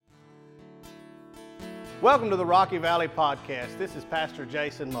Welcome to the Rocky Valley Podcast. This is Pastor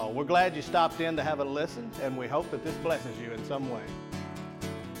Jason Mull. We're glad you stopped in to have a listen, and we hope that this blesses you in some way.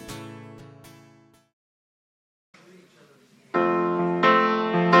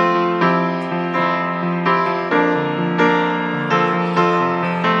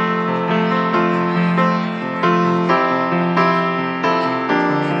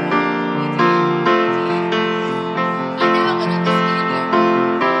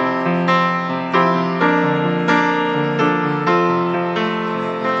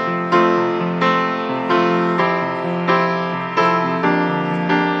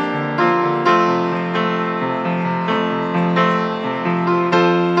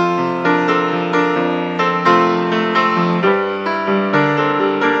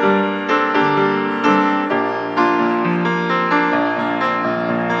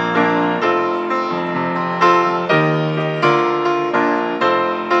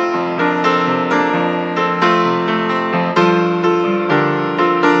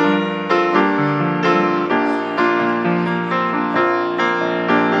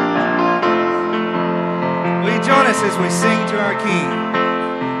 As we sing to our King.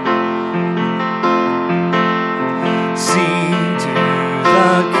 Sing to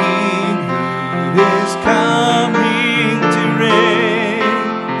the King who is coming to reign.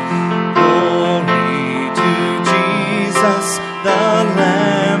 Glory to Jesus, the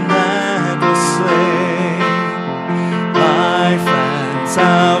Lamb that was slain. Life and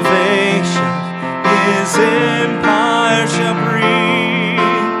salvation His empire shall bring.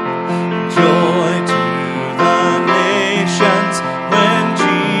 Joy to when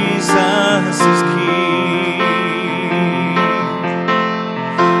Jesus is King.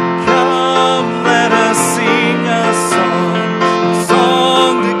 Come, let us sing a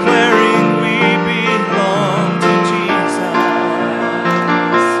song declaring we belong to Jesus.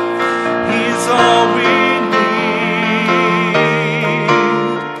 He's all we need.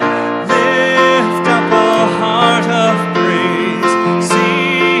 Lift up a heart of praise.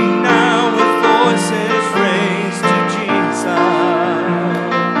 Sing now with voices raised to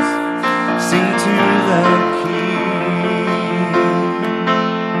sing to the King,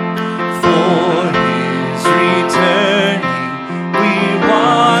 for His returning we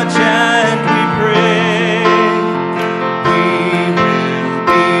watch and we pray. We will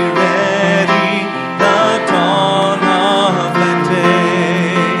be ready the dawn of that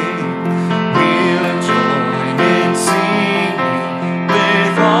day. We'll join in singing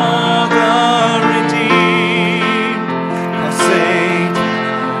with all the redeemed, 'cause Satan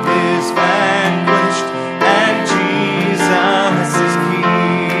is vanquished and Jesus is King.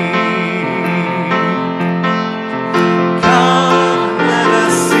 Come, let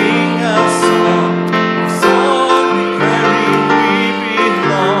us sing a song declaring we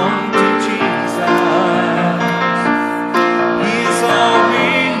belong to Jesus. He's all we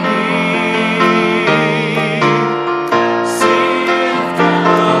need. Lift up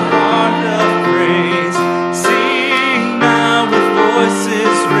a heart of praise. Sing now with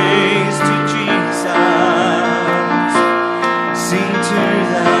voices raised to Jesus. Sing to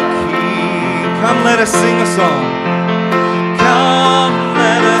the King. Come, let us sing a song. Come,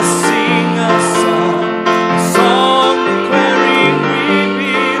 let us sing a song declaring we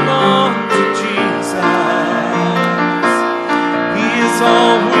belong to Jesus. He is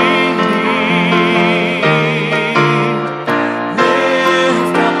all we need.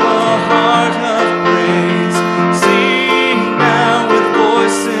 Lift up a heart of praise. Sing now with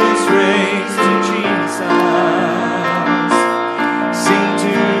voices raised to Jesus. Sing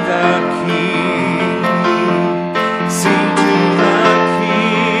to the King.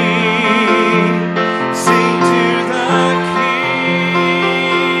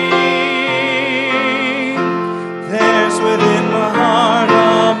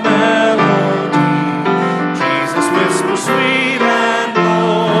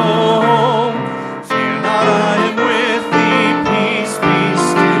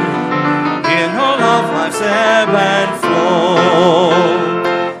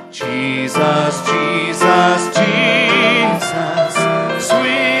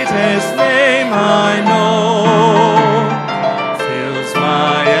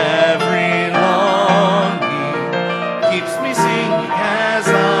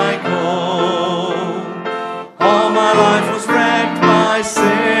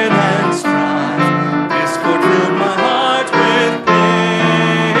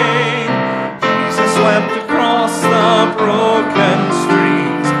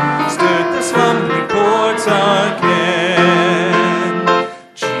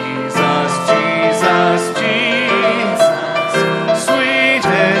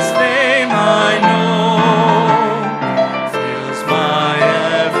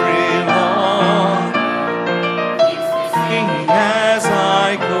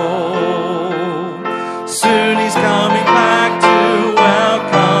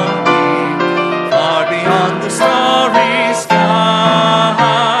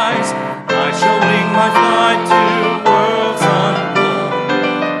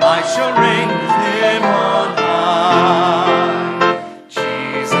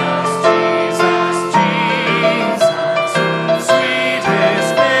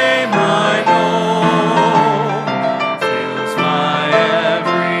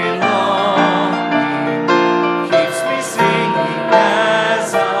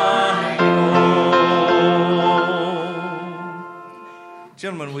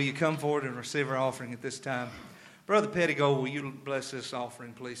 Gentlemen, will you come forward and receive our offering at this time? Brother Pettigold, will you bless this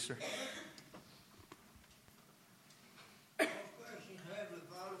offering, please, sir?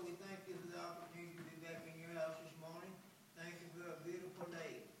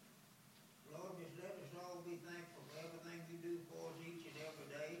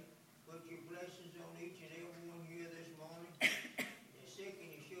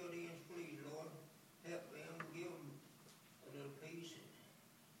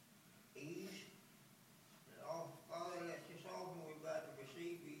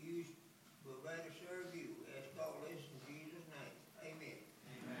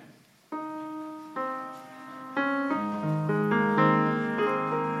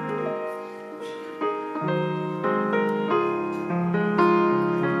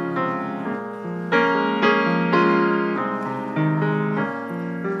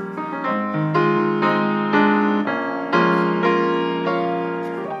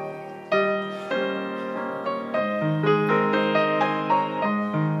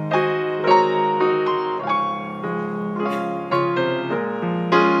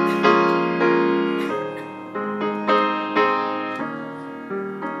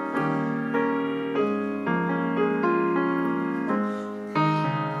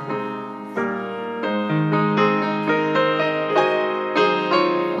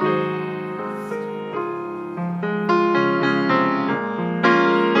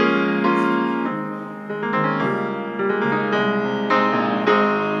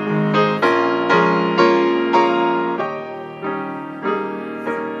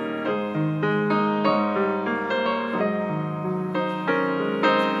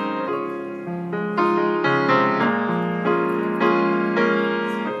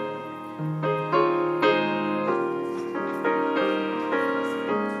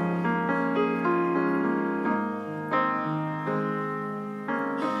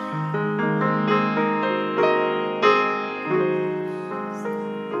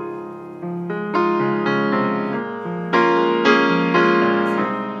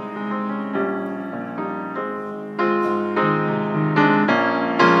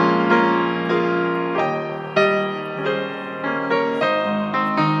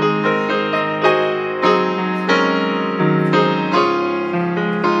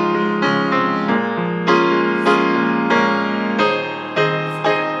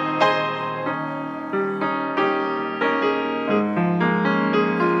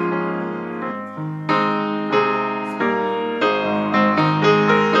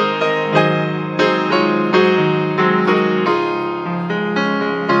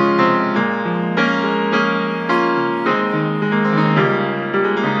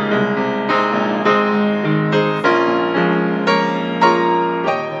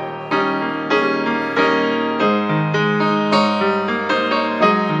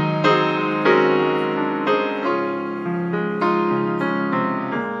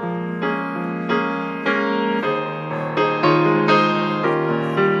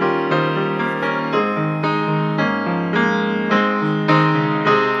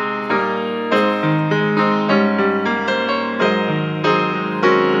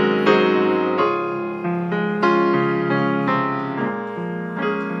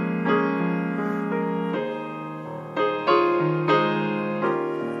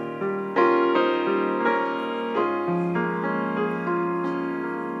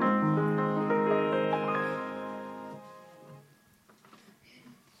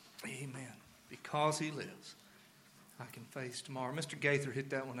 Because he lives, I can face tomorrow. Mr. Gaither hit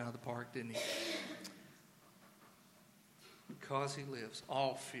that one out of the park, didn't he? Because he lives,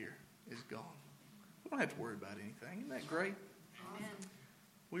 all fear is gone. We don't have to worry about anything. Isn't that great? Amen.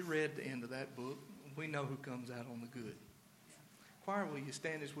 We read the end of that book. We know who comes out on the good. Choir, will you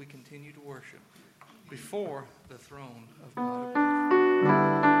stand as we continue to worship before the throne of God?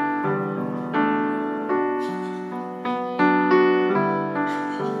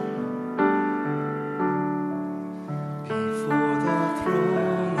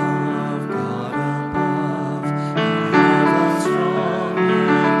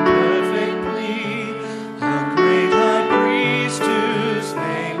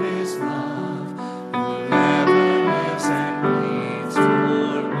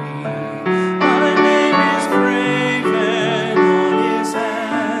 My name is graven on his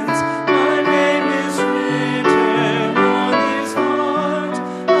hand.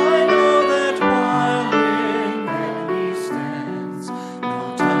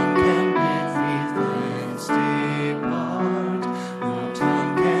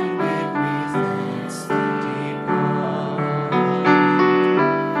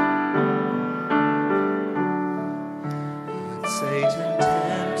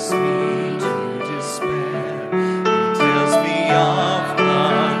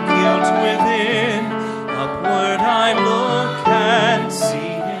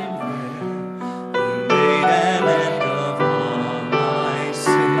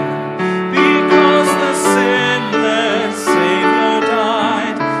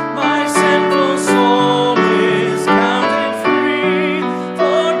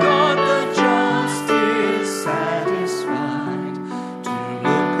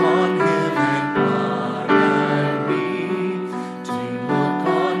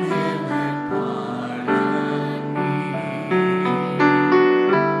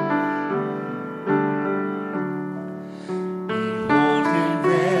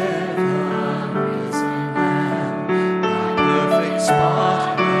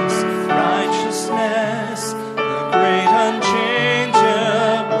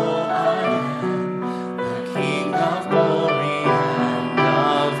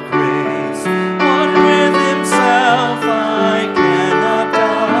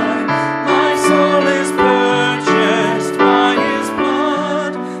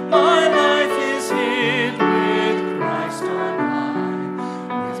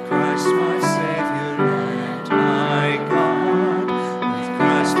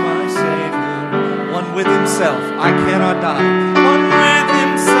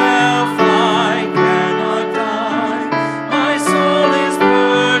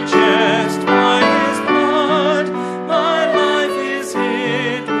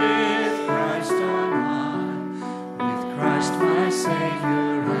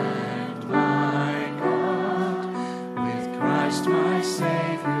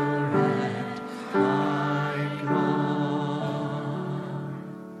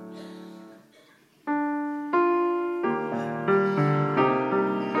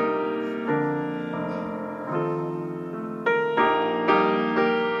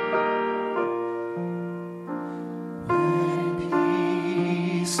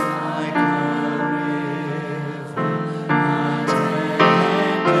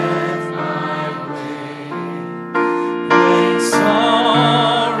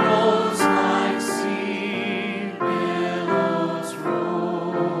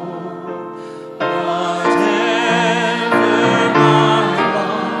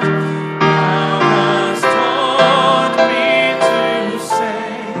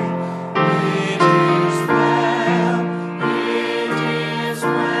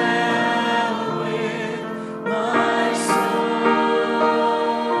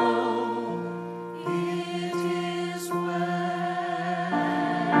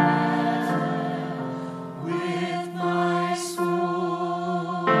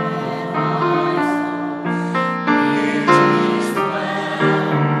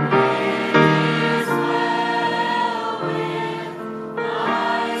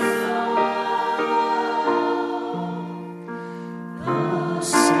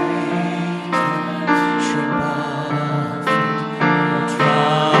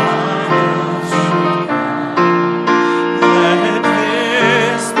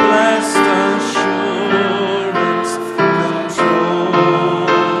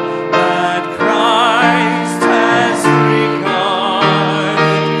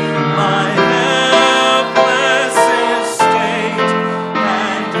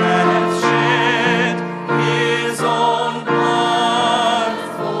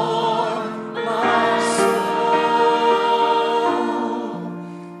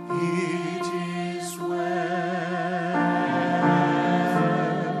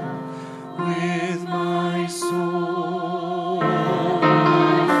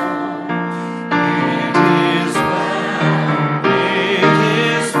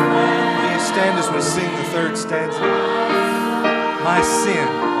 stanza. My sin,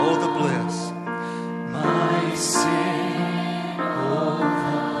 oh the bliss. My sin, oh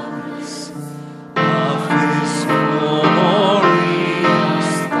the bliss of His glorious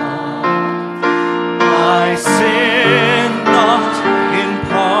thought. I sin not in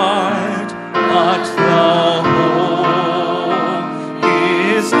part, but the whole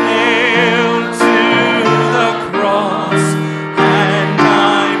is nailed to the cross, and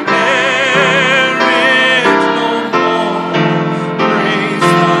I bear it no more. Praise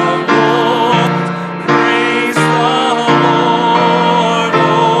the Lord, praise the Lord,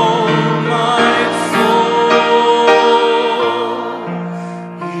 oh my soul.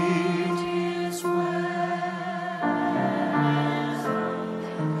 It is well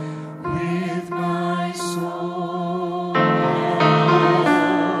with my soul.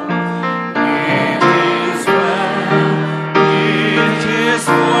 It is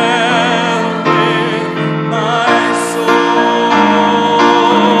well with my soul.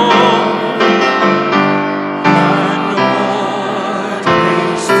 And Lord,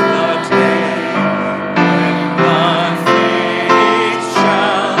 haste the day when my faith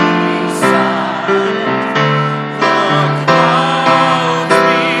shall be silent. The clouds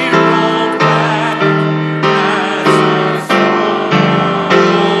be rolled back as a scroll.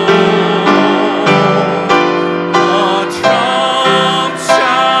 The trump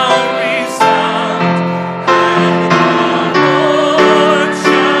shall resound, and the Lord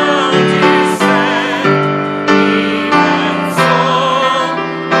shall descend. Even so,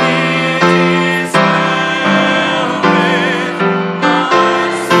 it is well with my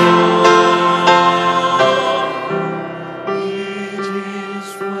soul. It is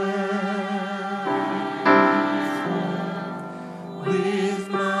well with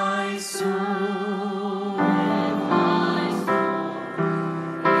my soul.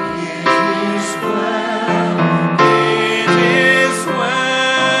 It is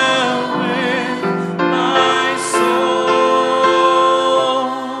well with my soul.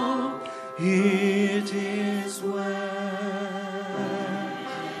 It is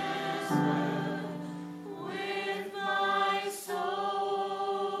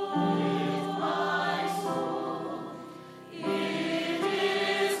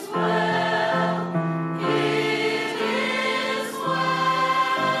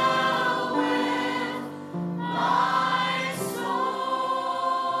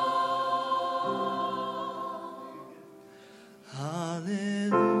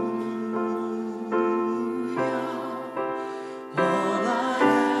Hallelujah. All I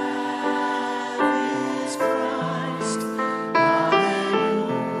have is Christ. Hallelujah.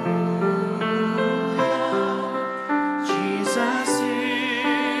 Jesus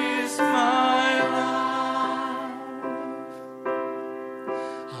is my life.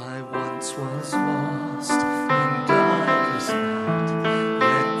 I once was lost in darkest night,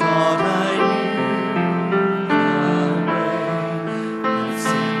 yet thought I knew the way. But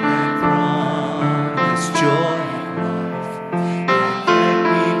sin had promised joy and life, and led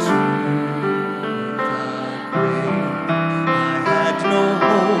me to the grave. I had no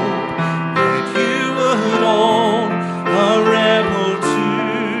hope that you would own, a rebel to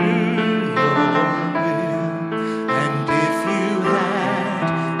your will. And if you had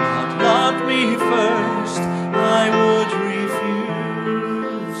not loved me first, I would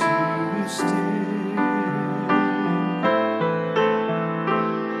refuse you still.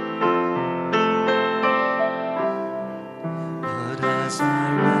 But as I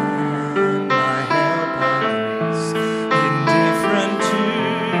ran, my help I raised, indifferent to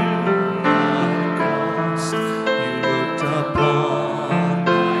the cost. You looked upon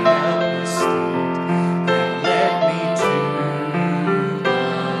my helpless state and led me to the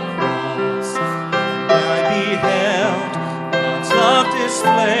cross. And I beheld God's love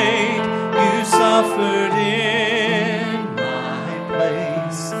displayed. You suffered in my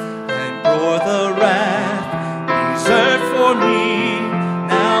place and bore the wrath reserved for me.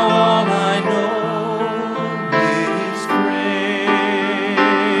 Now all I know is grace.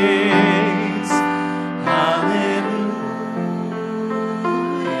 Hallelujah.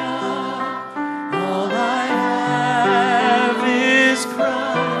 All I have is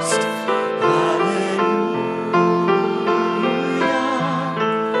Christ. Hallelujah.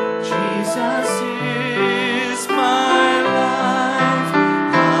 Jesus is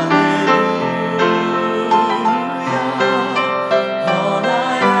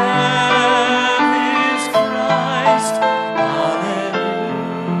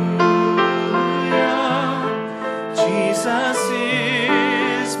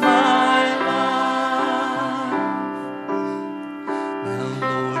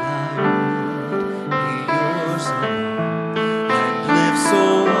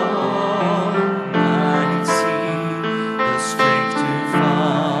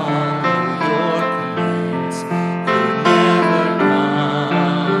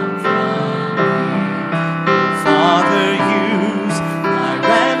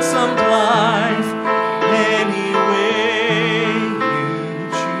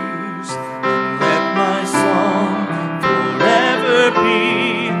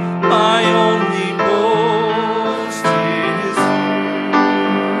my only boast is you.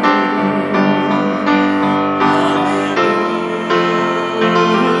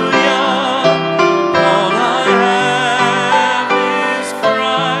 Hallelujah, all I have is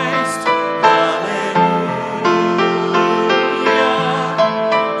Christ. Hallelujah,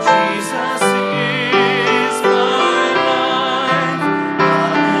 Jesus is my life.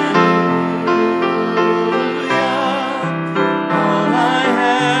 Hallelujah, all I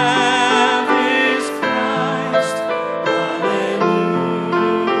have is Christ. Hallelujah,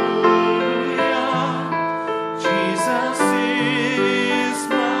 Jesus is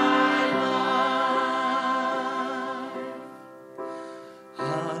my life.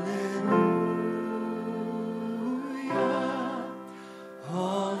 Hallelujah,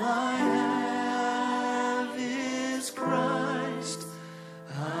 all I have is Christ.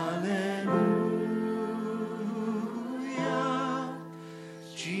 Hallelujah,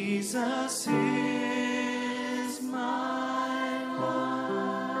 Jesus is my life.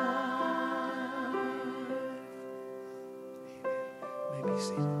 May be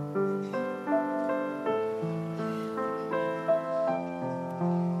seated.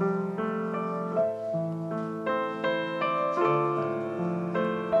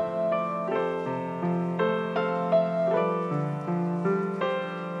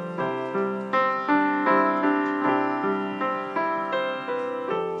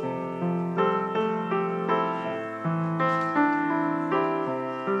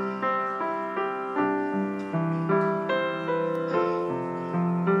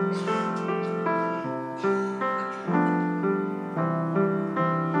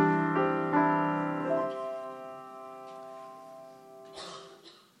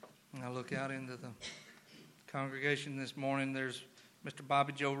 I look out into the congregation this morning. There's Mr.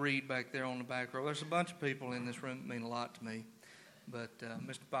 Bobby Joe Reed back there on the back row. There's a bunch of people in this room that mean a lot to me. But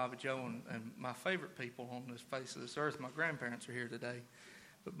Mr. Bobby Joe and my favorite people on this face of this earth, my grandparents are here today.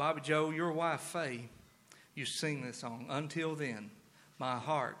 But Bobby Joe, your wife Faye, you sing this song, Until Then, My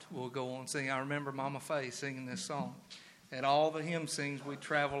Heart Will Go On Singing. I remember Mama Faye singing this song. At all the hymn sings, we'd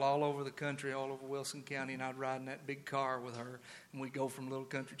travel all over the country, all over Wilson County, and I'd ride in that big car with her. And we'd go from little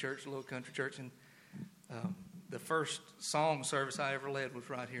country church to little country church. And the first song service I ever led was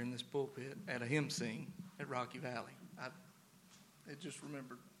right here in this pulpit at a hymn sing at Rocky Valley. I just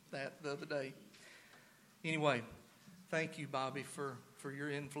remembered that the other day. Anyway, thank you, Bobby, for your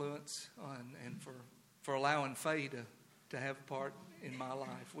influence and for allowing Faye to have a part in my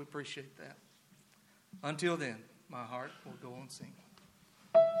life. We appreciate that. Until then, my heart will go on singing.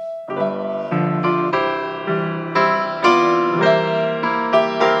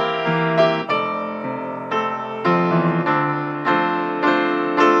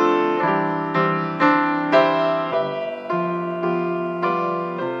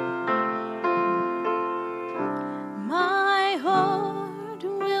 My heart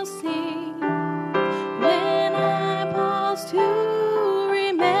will sing when I pause to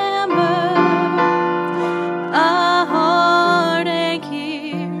remember a heartache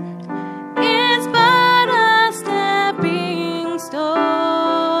here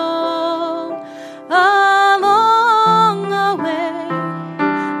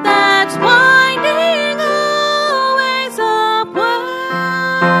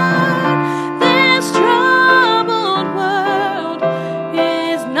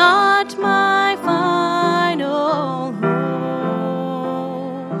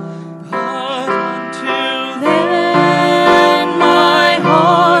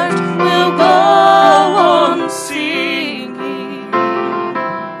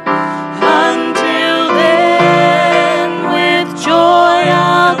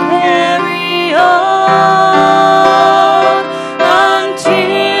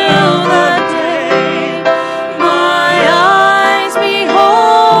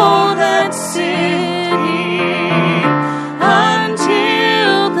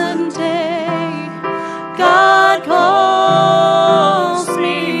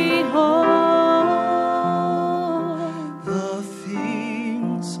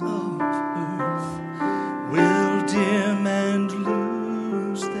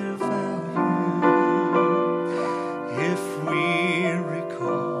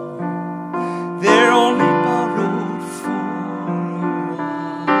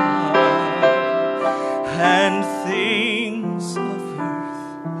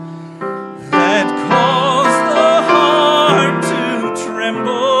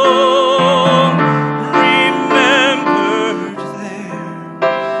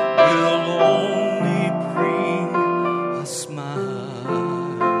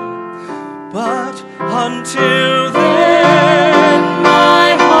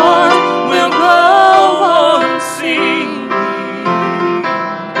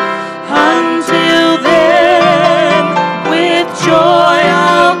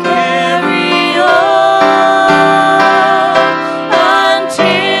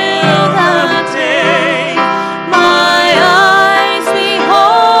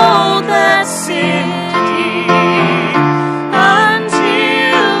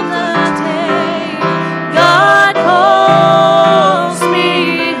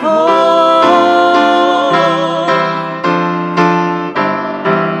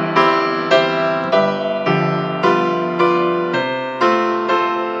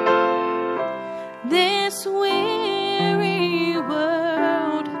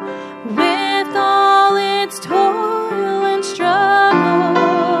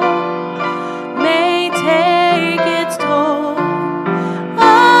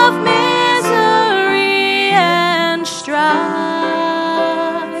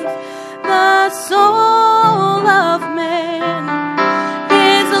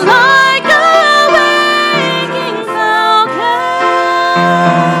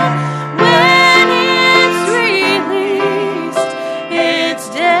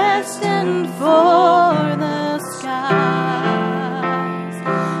destined for the skies.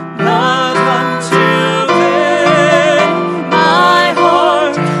 But until then, My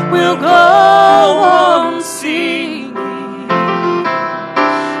heart will go on singing.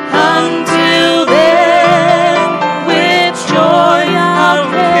 Until then, with joy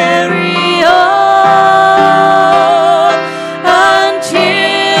I'll carry on.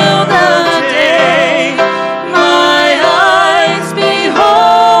 Until the day my eyes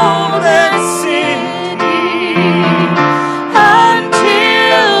behold that city.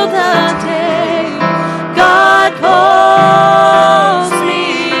 Until the day God calls me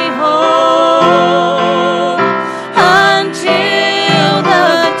home. Until the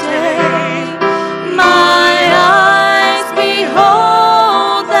day my eyes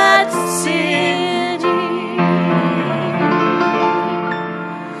behold that city.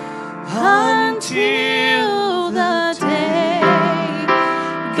 Until the day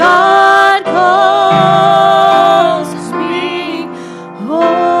God calls me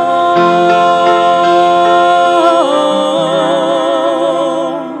home.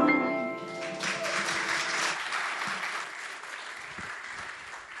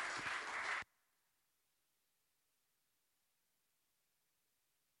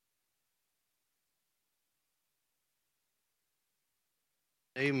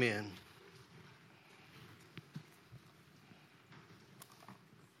 Amen.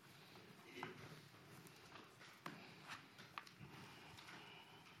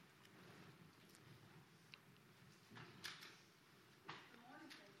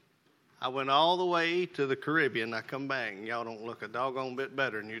 I went all the way to the Caribbean. I come back, and y'all don't look a doggone bit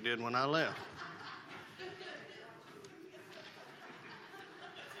better than you did when I left.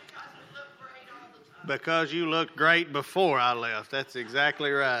 Because you looked great before I left. That's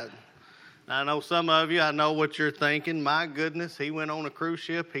exactly right. I know some of you, I know what you're thinking. My goodness, he went on a cruise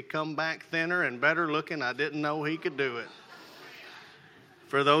ship. He come back thinner and better looking. I didn't know he could do it.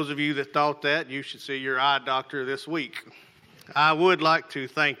 For those of you that thought that, you should see your eye doctor this week. I would like to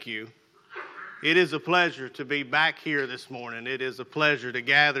thank you. It is a pleasure to be back here this morning. It is a pleasure to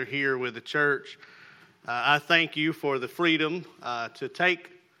gather here with the church. I thank you for the freedom to take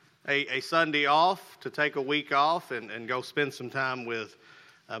a Sunday off, to take a week off and go spend some time with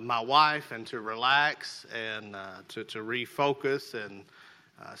my wife and to relax and to refocus and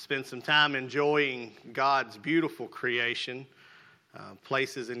spend some time enjoying God's beautiful creation,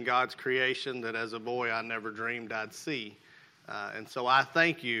 places in God's creation that as a boy I never dreamed I'd see. And so I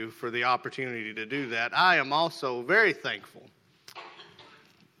thank you for the opportunity to do that. I am also very thankful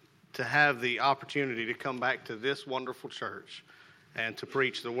to have the opportunity to come back to this wonderful church and to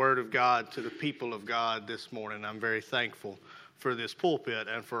preach the Word of God to the people of God this morning. I'm very thankful for this pulpit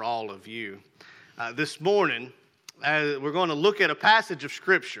and for all of you. This morning, we're going to look at a passage of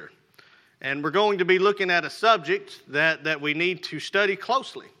Scripture, and we're going to be looking at a subject that we need to study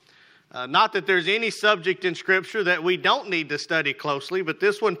closely. Not that there's any subject in Scripture that we don't need to study closely, but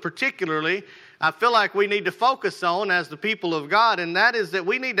this one particularly, I feel like we need to focus on as the people of God, and that is that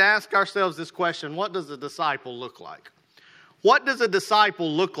we need to ask ourselves this question: what does a disciple look like? What does a disciple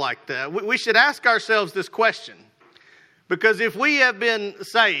look like? That we should ask ourselves this question, because if we have been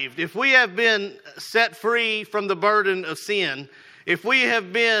saved, if we have been set free from the burden of sin, if we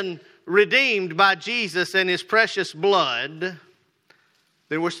have been redeemed by Jesus and His precious blood,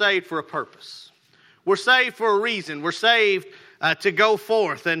 then we're saved for a purpose. We're saved for a reason. We're saved to go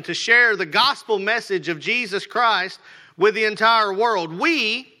forth and to share the gospel message of Jesus Christ with the entire world.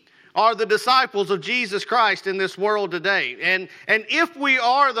 We are the disciples of Jesus Christ in this world today. And if we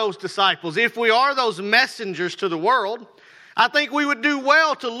are those disciples, if we are those messengers to the world, I think we would do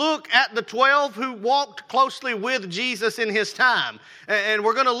well to look at the 12 who walked closely with Jesus in His time. And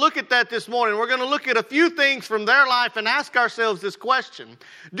we're going to look at that this morning. We're going to look at a few things from their life and ask ourselves this question: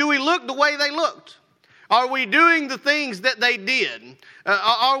 do we look the way they looked? Are we doing the things that they did?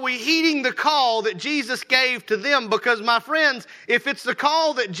 Are we heeding the call that Jesus gave to them? Because, my friends, if it's the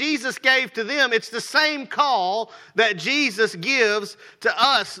call that Jesus gave to them, it's the same call that Jesus gives to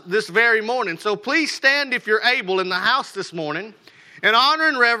us this very morning. So please stand, if you're able, in the house this morning in honor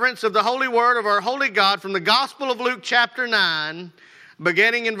and reverence of the holy word of our holy God from the Gospel of Luke chapter 9,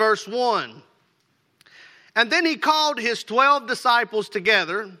 beginning in verse 1. And then He called His 12 disciples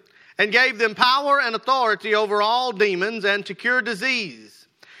together and gave them power and authority over all demons and to cure disease.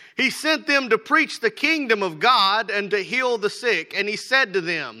 He sent them to preach the kingdom of God and to heal the sick. And He said to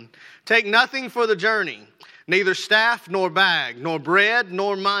them, "Take nothing for the journey, neither staff nor bag, nor bread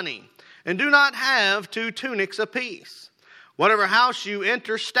nor money, and do not have 2 tunics apiece. Whatever house you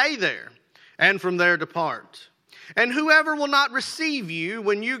enter, stay there, and from there depart. And whoever will not receive you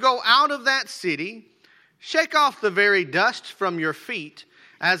when you go out of that city, shake off the very dust from your feet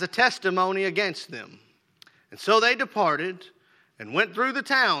as a testimony against them. And so they departed and went through the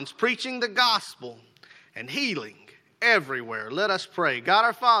towns, preaching the gospel and healing everywhere. Let us pray. God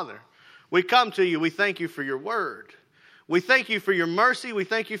our Father, we come to you. We thank you for your word. We thank you for your mercy. We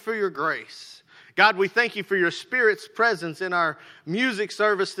thank you for your grace. God, we thank you for your Spirit's presence in our music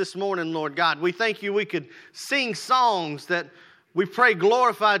service this morning, Lord God. We thank you we could sing songs that we pray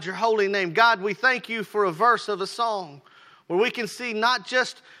glorified your holy name. God, we thank you for a verse of a song where we can see not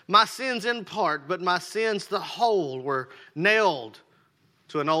just my sins in part, but my sins the whole were nailed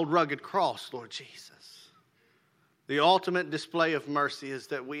to an old rugged cross, Lord Jesus. The ultimate display of mercy is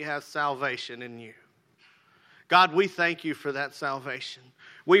that we have salvation in you. God, we thank you for that salvation.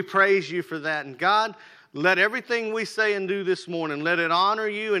 We praise you for that. And God, let everything we say and do this morning, let it honor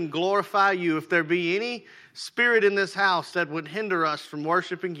you and glorify you. If there be any spirit in this house that would hinder us from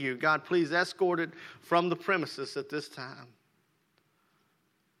worshiping you, God, please escort it from the premises at this time.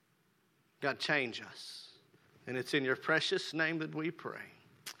 God, change us. And it's in your precious name that we pray.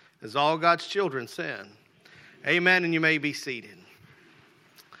 As all God's children said, amen, and you may be seated.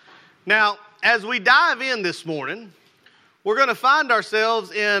 Now, as we dive in this morning, we're going to find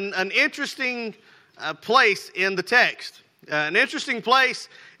ourselves in an interesting place in the text. An interesting place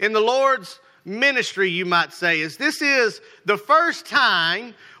in the Lord's ministry, you might say, as this is the first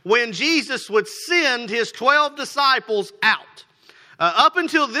time when Jesus would send his 12 disciples out. Up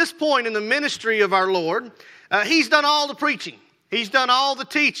until this point in the ministry of our Lord, he's done all the preaching. He's done all the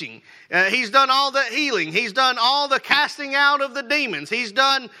teaching. He's done all the healing. He's done all the casting out of the demons. He's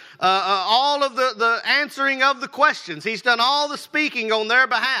done all of the answering of the questions. He's done all the speaking on their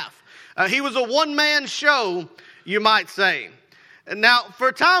behalf. He was a one-man show, you might say. Now,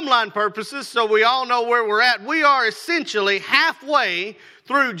 for timeline purposes, so we all know where we're at, we are essentially halfway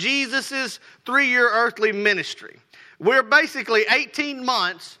through Jesus' 3-year earthly ministry. We're basically 18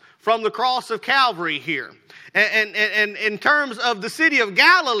 months from the cross of Calvary here. And in terms of the city of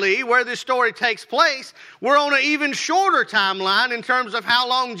Galilee, where this story takes place, we're on an even shorter timeline in terms of how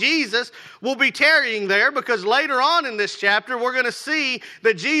long Jesus will be tarrying there, because later on in this chapter, we're going to see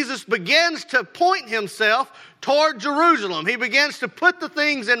that Jesus begins to point himself toward Jerusalem. He begins to put the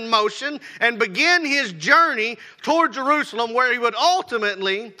things in motion and begin his journey toward Jerusalem, where he would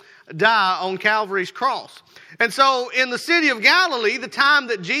ultimately die on Calvary's cross. And so in the city of Galilee, the time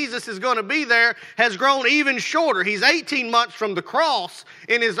that Jesus is going to be there has grown even shorter. He's 18 months from the cross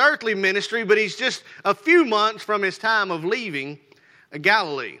in his earthly ministry, but he's just a few months from his time of leaving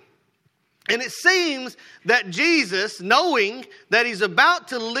Galilee. And it seems that Jesus, knowing that he's about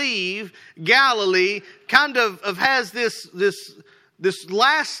to leave Galilee, kind of has this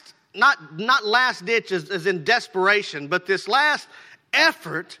last, not last ditch as in desperation, but this last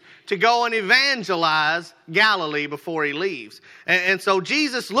effort to go and evangelize Galilee before he leaves. And so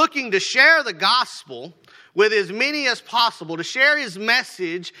Jesus, looking to share the gospel with as many as possible, to share his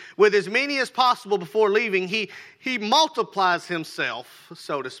message with as many as possible before leaving, he multiplies himself,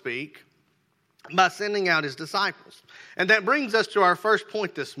 so to speak, by sending out his disciples. And that brings us to our first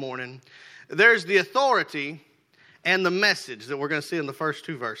point this morning. There's the authority and the message that we're going to see in the first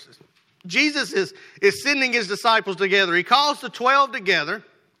 2 verses. Jesus is sending his disciples together. He calls the 12 together,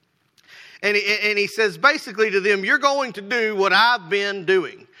 and he says basically to them, you're going to do what I've been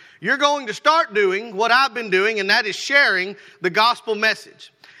doing. You're going to start doing what I've been doing, and that is sharing the gospel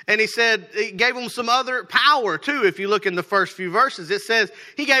message. And he said, he gave them some other power too. If you look in the first few verses, it says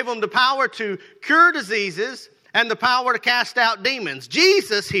he gave them the power to cure diseases and the power to cast out demons.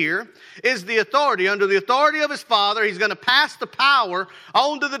 Jesus here is the authority. Under the authority of his Father, he's going to pass the power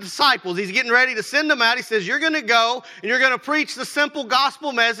on to the disciples. He's getting ready to send them out. He says, you're going to go and you're going to preach the simple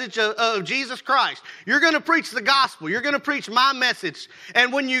gospel message of Jesus Christ. You're going to preach the gospel. You're going to preach my message.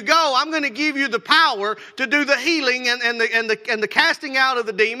 And when you go, I'm going to give you the power to do the healing and the casting out of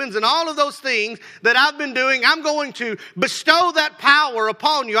the demons and all of those things that I've been doing. I'm going to bestow that power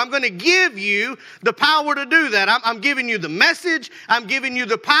upon you. I'm going to give you the power to do that. I'm giving you the message. I'm giving you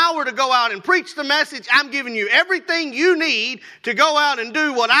the power to go out and preach the message. I'm giving you everything you need to go out and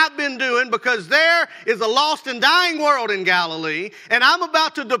do what I've been doing, because there is a lost and dying world in Galilee, and I'm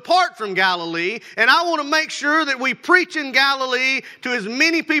about to depart from Galilee, and I want to make sure that we preach in Galilee to as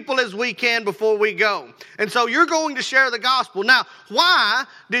many people as we can before we go. And so you're going to share the gospel. Now, why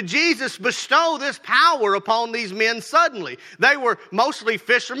did Jesus bestow this power upon these men suddenly? They were mostly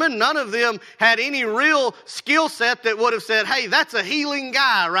fishermen. None of them had any real skill skill set that would have said, hey, that's a healing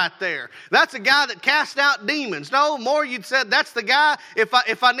guy right there. That's a guy that cast out demons. No, more you'd said, that's the guy,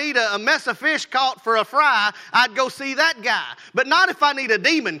 if I need a mess of fish caught for a fry, I'd go see that guy. But not if I need a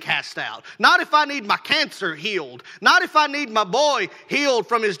demon cast out. Not if I need my cancer healed. Not if I need my boy healed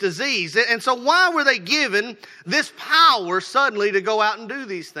from his disease. And so why were they given this power suddenly to go out and do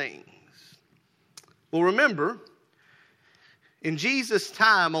these things? Well, remember, in Jesus'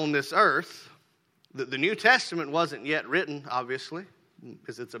 time on this earth, the New Testament wasn't yet written, obviously,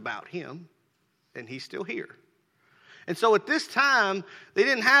 because it's about him, and he's still here. And so at this time, they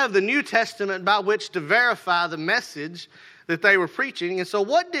didn't have the New Testament by which to verify the message that they were preaching. And so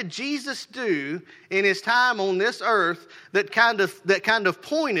what did Jesus do in his time on this earth that kind of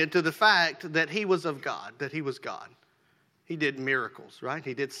pointed to the fact that he was of God, that he was God? He did miracles, right?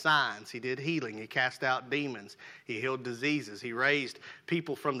 He did signs. He did healing. He cast out demons. He healed diseases. He raised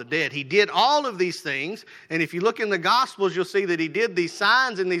people from the dead. He did all of these things. And if you look in the Gospels, you'll see that he did these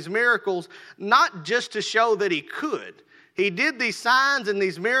signs and these miracles not just to show that he could. He did these signs and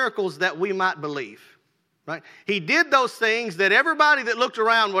these miracles that we might believe. Right? He did those things that everybody that looked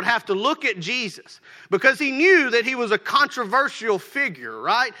around would have to look at Jesus because he knew that he was a controversial figure,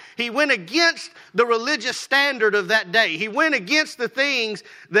 right? He went against the religious standard of that day. He went against the things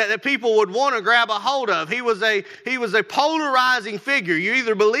that people would want to grab a hold of. He was a polarizing figure. You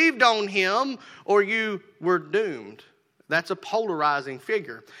either believed on him or you were doomed. That's a polarizing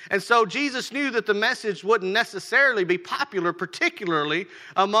figure. And so Jesus knew that the message wouldn't necessarily be popular, particularly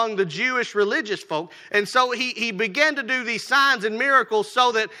among the Jewish religious folk. And so he began to do these signs and miracles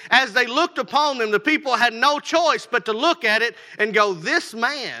so that as they looked upon them, the people had no choice but to look at it and go, this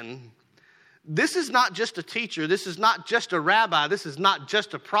man, this is not just a teacher. This is not just a rabbi. This is not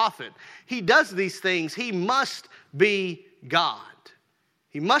just a prophet. He does these things. He must be God.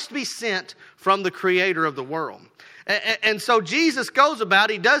 He must be sent from the creator of the world. And so Jesus goes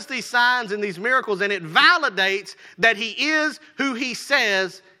about, he does these signs and these miracles, and it validates that he is who he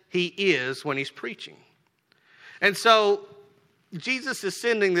says he is when he's preaching. And so Jesus is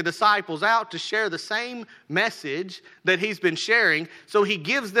sending the disciples out to share the same message that he's been sharing. So he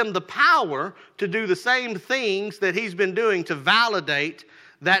gives them the power to do the same things that he's been doing to validate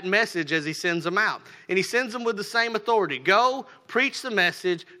that message as he sends them out. And he sends them with the same authority. Go, preach the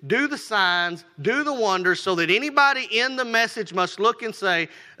message, do the signs, do the wonders, so that anybody in the message must look and say,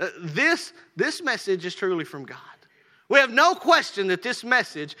 this message is truly from God. We have no question that this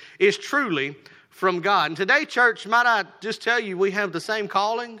message is truly from God. And today, church, might I just tell you, we have the same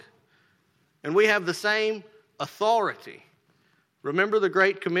calling and we have the same authority. Remember the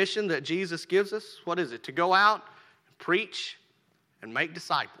Great Commission that Jesus gives us? What is it? To go out, preach, and make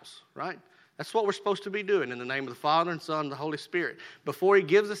disciples, right? That's what we're supposed to be doing in the name of the Father and Son and the Holy Spirit. Before he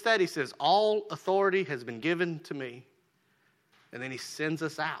gives us that, he says, all authority has been given to me. And then he sends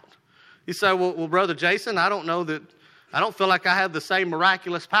us out. You say, well, Brother Jason, I don't feel like I have the same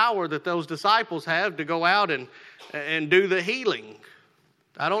miraculous power that those disciples have to go out and do the healing.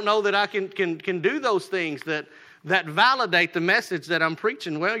 I don't know that I can do those things that validate the message that I'm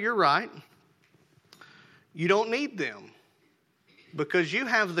preaching. Well, you're right. You don't need them. Because you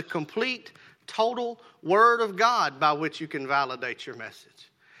have the complete, total Word of God by which you can validate your message.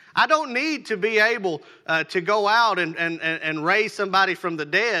 I don't need to be able to go out and raise somebody from the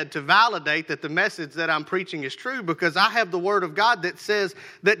dead to validate that the message that I'm preaching is true, because I have the Word of God that says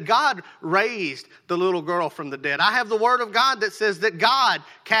that God raised the little girl from the dead. I have the Word of God that says that God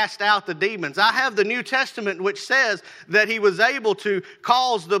cast out the demons. I have the New Testament which says that he was able to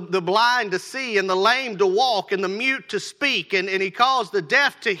cause the blind to see and the lame to walk and the mute to speak, and he caused the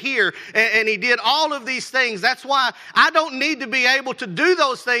deaf to hear, and he did all of these things. That's why I don't need to be able to do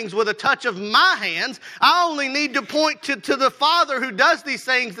those things with a touch of my hands. I only need to point to the Father who does these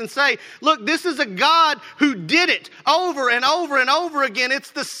things and say, look, this is a God who did it over and over and over again. It's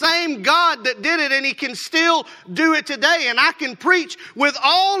the same God that did it, and he can still do it today. And I can preach with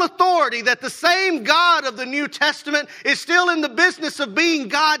all authority that the same God of the New Testament is still in the business of being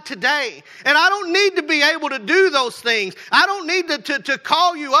God today. And I don't need to be able to do those things. I don't need to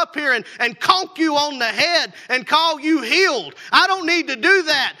call you up here and conk you on the head and call you healed. I don't need to do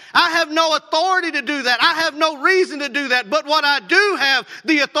that. I have no authority to do that. I have no reason to do that. But what I do have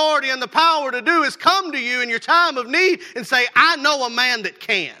the authority and the power to do is come to you in your time of need and say, I know a man that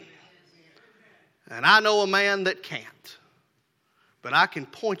can. And I know a man that can't. But I can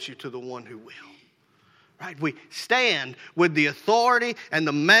point you to the one who will. Right? We stand with the authority and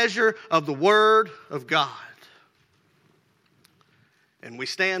the measure of the Word of God. And we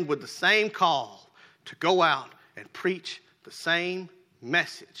stand with the same call to go out and preach the same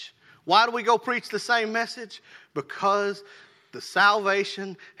message. Why do we go preach the same message? Because the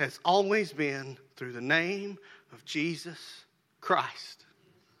salvation has always been through the name of Jesus Christ.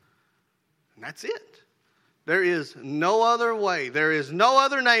 And that's it. There is no other way. There is no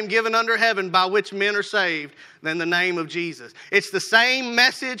other name given under heaven by which men are saved than the name of Jesus. It's the same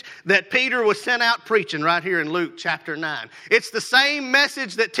message that Peter was sent out preaching right here in Luke chapter 9. It's the same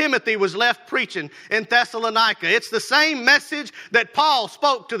message that Timothy was left preaching in Thessalonica. It's the same message that Paul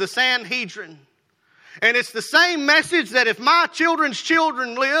spoke to the Sanhedrin. And it's the same message that if my children's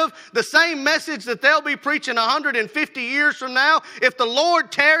children live, the same message that they'll be preaching 150 years from now. If the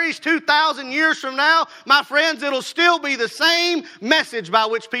Lord tarries 2,000 years from now, my friends, it'll still be the same message by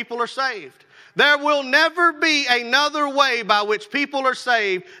which people are saved. There will never be another way by which people are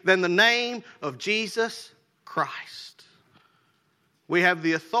saved than the name of Jesus Christ. We have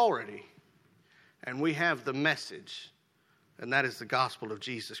the authority and we have the message, and that is the gospel of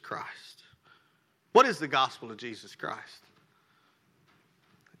Jesus Christ. What is the gospel of Jesus Christ?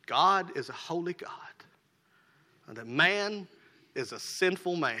 God is a holy God, and that man is a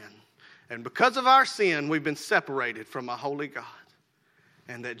sinful man. And because of our sin, we've been separated from a holy God.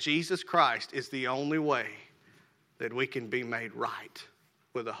 And that Jesus Christ is the only way that we can be made right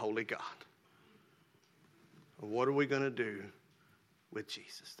with a holy God. What are we going to do with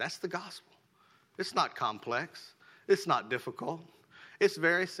Jesus? That's the gospel. It's not complex. It's not difficult. It's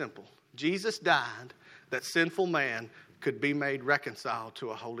very simple. Jesus died that sinful man could be made reconciled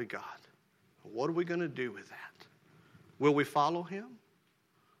to a holy God. What are we going to do with that? Will we follow him?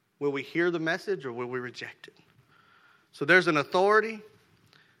 Will we hear the message, or will we reject it? So there's an authority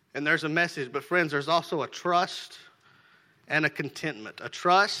and there's a message. But friends, there's also a trust and a contentment. A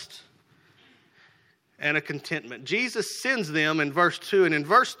trust and a contentment. Jesus sends them in verse 2. And in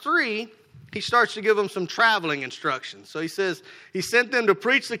verse 3, he starts to give them some traveling instructions. So he says, he sent them to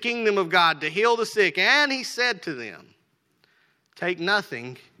preach the kingdom of God, to heal the sick. And he said to them, take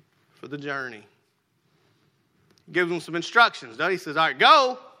nothing for the journey. He gives them some instructions. He says, all right,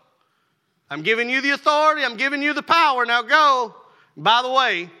 go. I'm giving you the authority. I'm giving you the power. Now go. By the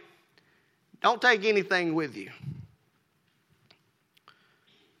way, don't take anything with you.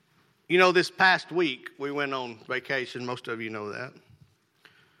 You know, this past week, we went on vacation. Most of you know that.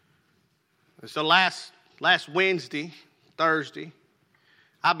 So last Wednesday, Thursday,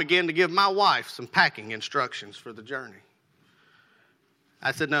 I began to give my wife some packing instructions for the journey.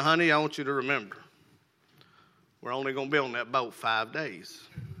 I said, now, honey, I want you to remember, we're only going to be on that boat 5 days.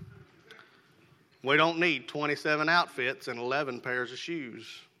 We don't need 27 outfits and 11 pairs of shoes.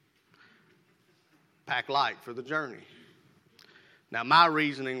 Pack light for the journey. Now, my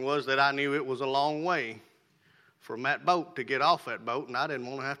reasoning was that I knew it was a long way from that boat to get off that boat, and I didn't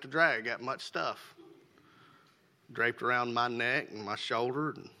want to have to drag that much stuff draped around my neck and my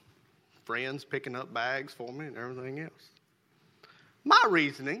shoulder, and friends picking up bags for me and everything else. My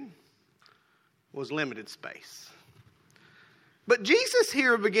reasoning was limited space. But Jesus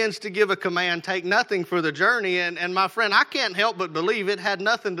here begins to give a command, take nothing for the journey, and my friend, I can't help but believe it had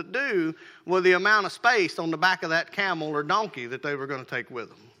nothing to do with the amount of space on the back of that camel or donkey that they were going to take with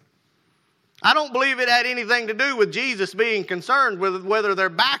them. I don't believe it had anything to do with Jesus being concerned with whether their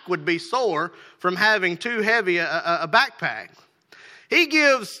back would be sore from having too heavy a backpack. He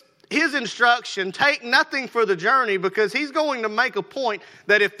gives his instruction, take nothing for the journey, because he's going to make a point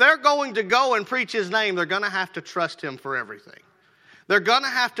that if they're going to go and preach his name, they're going to have to trust him for everything. They're going to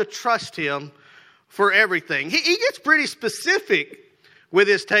have to trust him for everything. He gets pretty specific with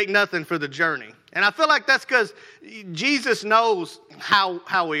his take nothing for the journey. And I feel like that's because Jesus knows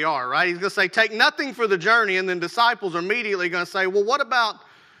how we are, right? He's going to say, take nothing for the journey, and then disciples are immediately going to say, well, what about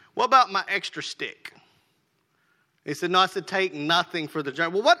my extra stick? He said, no, I said, take nothing for the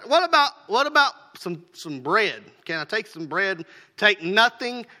journey. Well, what about some bread? Can I take some bread? Take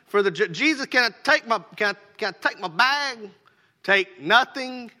nothing for the journey. Jesus, can I take my bag? Take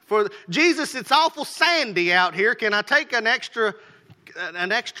nothing for Jesus, it's awful sandy out here. Can I take an extra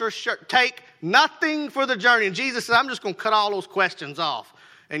shirt? Take nothing for the journey. And Jesus says, I'm just going to cut all those questions off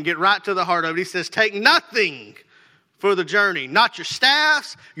and get right to the heart of it. He says, take nothing for the journey. Not your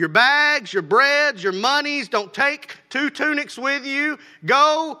staffs, your bags, your breads, your monies. Don't take 2 tunics with you.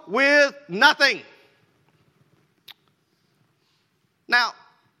 Go with nothing. Now,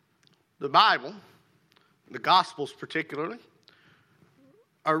 the Bible, the Gospels particularly,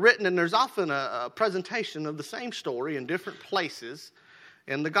 are written, and there's often a presentation of the same story in different places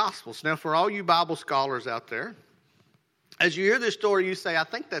in the Gospels. Now, for all you Bible scholars out there, as you hear this story, you say, I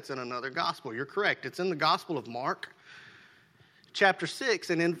think that's in another Gospel. You're correct. It's in the Gospel of Mark, chapter 6,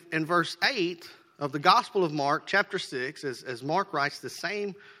 and in verse 8 of the Gospel of Mark, chapter 6, as Mark writes the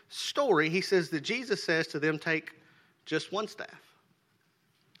same story, he says that Jesus says to them, take just one staff.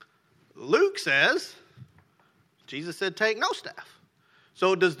 Luke says, Jesus said, take no staff.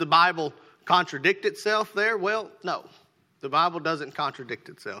 So does the Bible contradict itself there? Well, no. The Bible doesn't contradict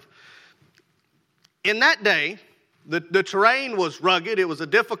itself. In that day, the terrain was rugged. It was a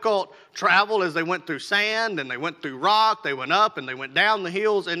difficult travel as they went through sand and they went through rock. They went up and they went down the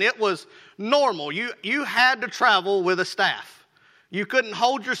hills, and it was normal. You had to travel with a staff. You couldn't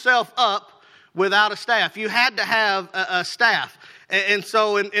hold yourself up without a staff. You had to have a staff. And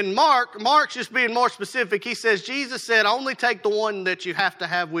so in Mark's just being more specific. He says, Jesus said, only take the one that you have to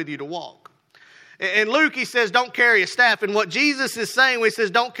have with you to walk. In Luke, he says, don't carry a staff. And what Jesus is saying when he says,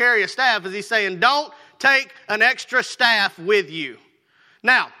 don't carry a staff, is he's saying, don't take an extra staff with you.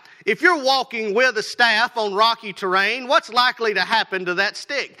 Now, if you're walking with a staff on rocky terrain, what's likely to happen to that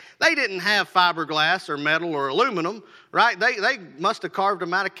stick? They didn't have fiberglass or metal or aluminum, right? They must have carved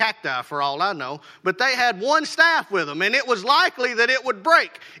them out of cacti for all I know. But they had one staff with them, and it was likely that it would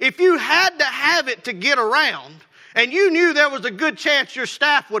break. If you had to have it to get around, and you knew there was a good chance your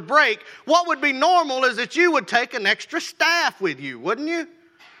staff would break, what would be normal is that you would take an extra staff with you, wouldn't you?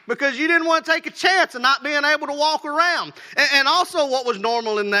 Because you didn't want to take a chance of not being able to walk around. And also what was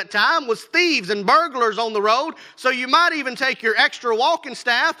normal in that time was thieves and burglars on the road. So you might even take your extra walking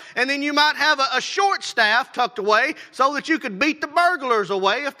staff, and then you might have a short staff tucked away so that you could beat the burglars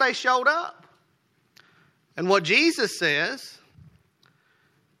away if they showed up. And what Jesus says,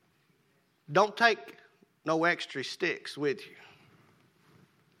 don't take no extra sticks with you.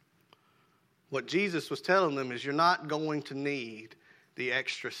 What Jesus was telling them is you're not going to need the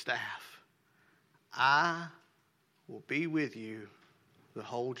extra staff. I will be with you the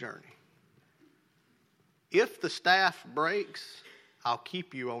whole journey. If the staff breaks, I'll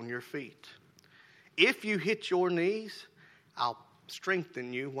keep you on your feet. If you hit your knees, I'll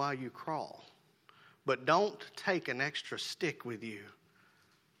strengthen you while you crawl. But don't take an extra stick with you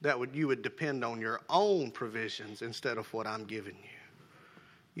you would depend on your own provisions instead of what I'm giving you.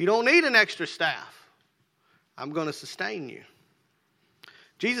 You don't need an extra staff. I'm going to sustain you.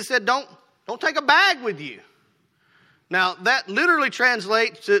 Jesus said, don't take a bag with you. Now, that literally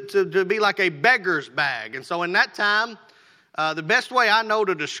translates to be like a beggar's bag. And so in that time, the best way I know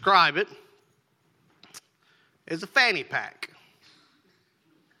to describe it is a fanny pack.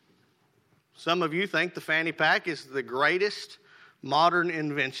 Some of you think the fanny pack is the greatest modern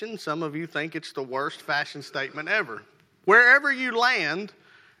invention. Some of you think it's the worst fashion statement ever. Wherever you land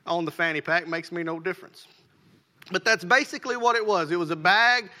on the fanny pack makes me no difference. But that's basically what it was. It was a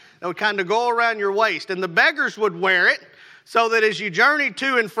bag that would kind of go around your waist. And the beggars would wear it so that as you journeyed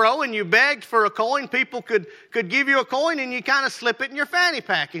to and fro and you begged for a coin, people could give you a coin and you kind of slip it in your fanny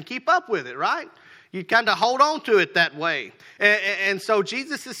pack and keep up with it, right? You kind of hold on to it that way. And so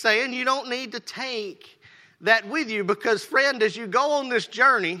Jesus is saying you don't need to take that with you because, friend, as you go on this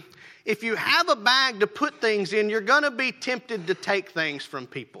journey, if you have a bag to put things in, you're going to be tempted to take things from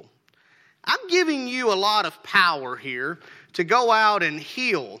people. I'm giving you a lot of power here to go out and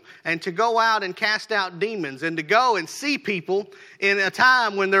heal and to go out and cast out demons and to go and see people in a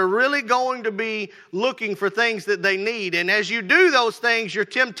time when they're really going to be looking for things that they need. And as you do those things, your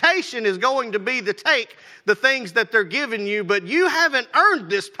temptation is going to be to take the things that they're giving you, but you haven't earned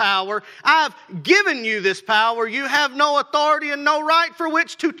this power. I've given you this power. You have no authority and no right for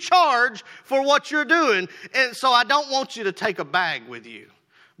which to charge for what you're doing. And so I don't want you to take a bag with you.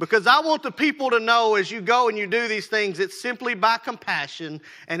 Because I want the people to know as you go and you do these things, it's simply by compassion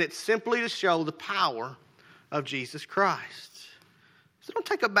and it's simply to show the power of Jesus Christ. So don't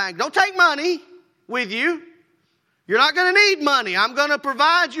take a bag. Don't take money with you. You're not going to need money. I'm going to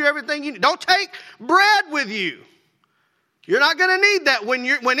provide you everything you need. Don't take bread with you. You're not going to need that.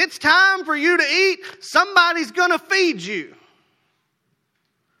 When it's time for you to eat, somebody's going to feed you.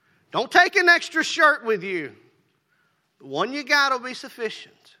 Don't take an extra shirt with you. The one you got will be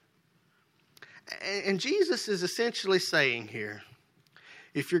sufficient. And Jesus is essentially saying here,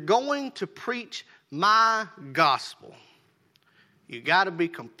 if you're going to preach my gospel, you got to be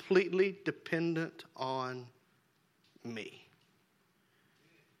completely dependent on me.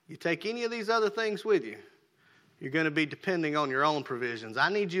 You take any of these other things with you, you're going to be depending on your own provisions. I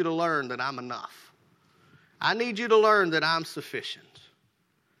need you to learn that I'm enough. I need you to learn that I'm sufficient.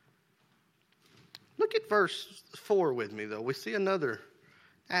 Look at verse 4 with me, though. We see another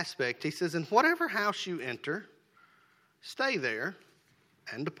aspect. He says, in whatever house you enter, stay there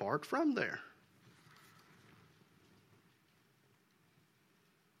and depart from there.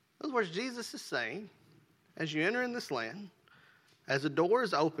 In other words, Jesus is saying, as you enter in this land, as the door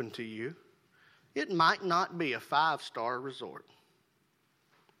is open to you, It might not be a 5-star resort.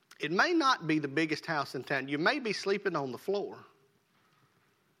 It may not be the biggest house in town. You may be sleeping on the floor.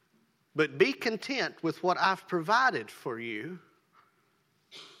 But be content with what I've provided for you.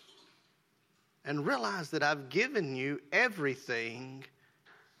 And realize that I've given you everything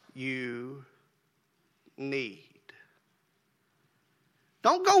you need.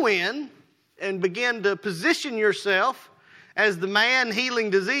 Don't go in and begin to position yourself as the man healing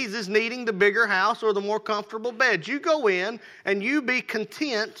diseases needing the bigger house or the more comfortable bed. You go in and you be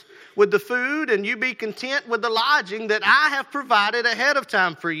content with the food and you be content with the lodging that I have provided ahead of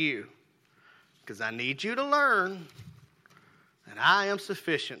time for you. Because I need you to learn that I am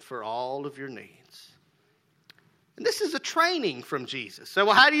sufficient for all of your needs. And this is a training from Jesus. So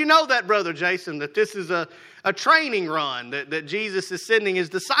how do you know that, Brother Jason, that this is a training run that Jesus is sending his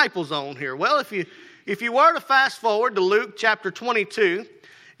disciples on here? Well, if you were to fast forward to Luke chapter 22,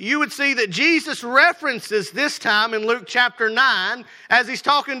 you would see that Jesus references this time in Luke chapter 9 as he's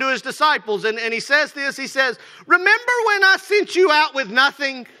talking to his disciples. And he says this, he says, remember when I sent you out with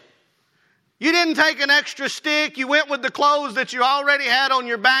nothing? You didn't take an extra stick. You went with the clothes that you already had on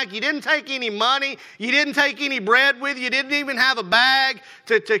your back. You didn't take any money. You didn't take any bread with you. You didn't even have a bag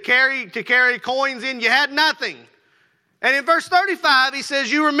to carry coins in. You had nothing. And in verse 35, he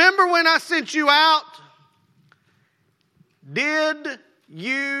says, you remember when I sent you out? Did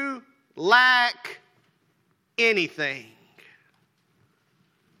you lack anything?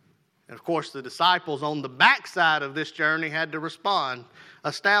 And of course, the disciples on the backside of this journey had to respond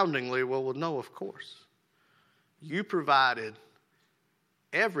astoundingly, well, no, of course. You provided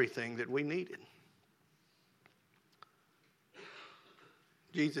everything that we needed.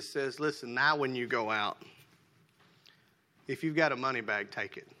 Jesus says, listen, now when you go out, if you've got a money bag,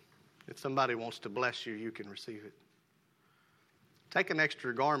 take it. If somebody wants to bless you, you can receive it. Take an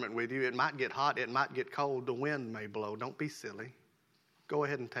extra garment with you. It might get hot. It might get cold. The wind may blow. Don't be silly. Go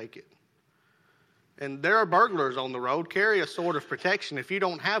ahead and take it. And there are burglars on the road. Carry a sword of protection. If you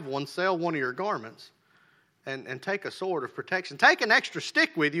don't have one, sell one of your garments and take a sword of protection. Take an extra stick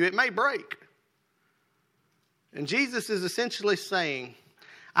with you. It may break. And Jesus is essentially saying,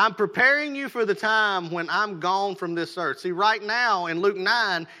 I'm preparing you for the time when I'm gone from this earth. See, right now in Luke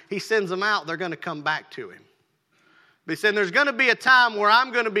 9, he sends them out. They're going to come back to him. But he said, there's going to be a time where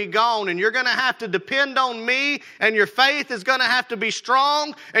I'm going to be gone and you're going to have to depend on me and your faith is going to have to be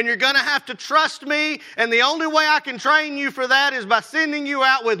strong and you're going to have to trust me. And the only way I can train you for that is by sending you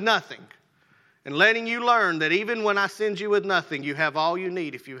out with nothing and letting you learn that even when I send you with nothing, you have all you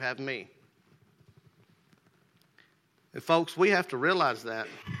need if you have me. And folks, we have to realize that.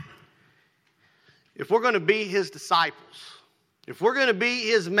 If we're going to be his disciples, if we're going to be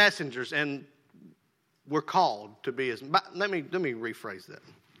his messengers, and we're called to be his... Let me rephrase that.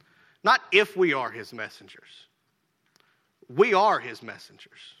 Not if we are his messengers. We are his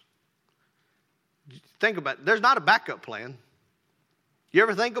messengers. Think about it. There's not a backup plan. You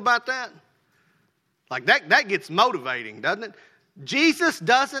ever think about that? Like that gets motivating, doesn't it? Jesus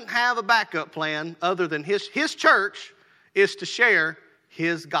doesn't have a backup plan other than his church is to share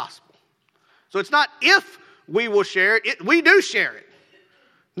his gospel. So it's not if we will share it, we do share it.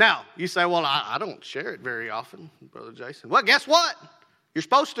 Now, you say, well, I don't share it very often, Brother Jason. Well, guess what? You're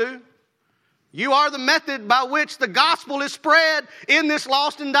supposed to. You are the method by which the gospel is spread in this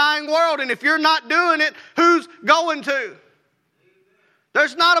lost and dying world. And if you're not doing it, who's going to?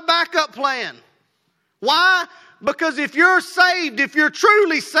 There's not a backup plan. Why? Because if you're saved, if you're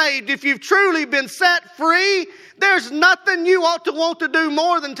truly saved, if you've truly been set free, there's nothing you ought to want to do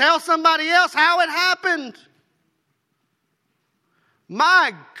more than tell somebody else how it happened.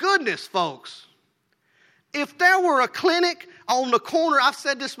 My goodness, folks. If there were a clinic on the corner, I've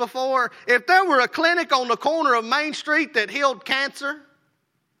said this before, if there were a clinic on the corner of Main Street that healed cancer,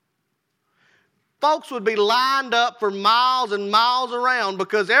 folks would be lined up for miles and miles around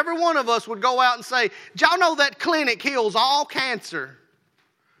because every one of us would go out and say, "Did y'all know that clinic heals all cancer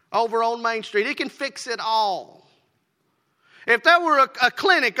over on Main Street? It can fix it all." If there were a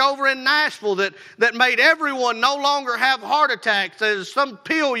clinic over in Nashville that made everyone no longer have heart attacks, there's some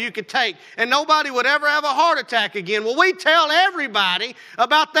pill you could take and nobody would ever have a heart attack again. Well, we tell everybody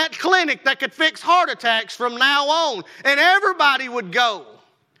about that clinic that could fix heart attacks from now on, and everybody would go.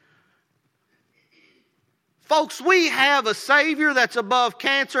 Folks, we have a Savior that's above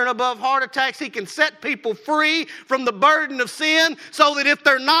cancer and above heart attacks. He can set people free from the burden of sin so that if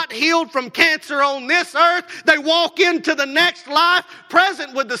they're not healed from cancer on this earth, they walk into the next life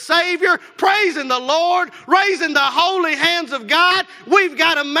present with the Savior, praising the Lord, raising the holy hands of God. We've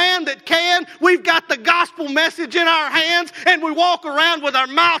got a man that can. We've got the gospel message in our hands, and we walk around with our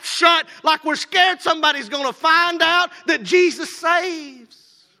mouth shut like we're scared somebody's going to find out that Jesus saves.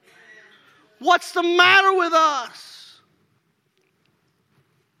 What's the matter with us?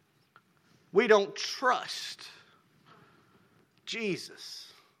 We don't trust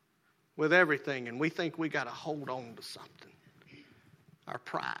Jesus with everything, and we think we got to hold on to something. Our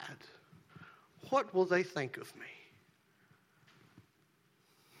pride. What will they think of me?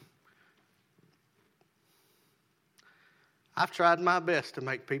 I've tried my best to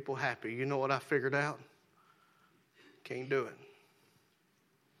make people happy. You know what I figured out? Can't do it.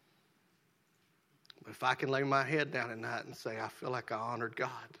 But if I can lay my head down at night and say, I feel like I honored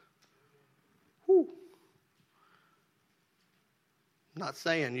God. Whew. I'm not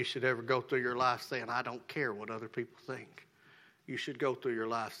saying you should ever go through your life saying, I don't care what other people think. You should go through your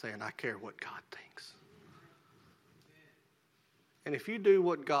life saying, I care what God thinks. And if you do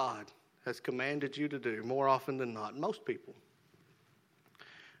what God has commanded you to do, more often than not, most people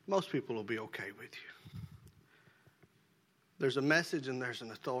will be okay with you. There's a message and there's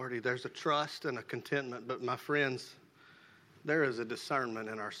an authority. There's a trust and a contentment. But my friends, there is a discernment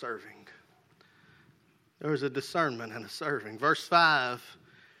in our serving. There is a discernment in a serving. Verse 5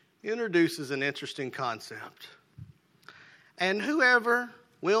 introduces an interesting concept. And whoever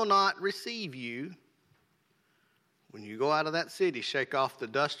will not receive you, when you go out of that city, shake off the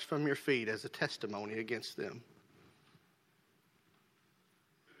dust from your feet as a testimony against them.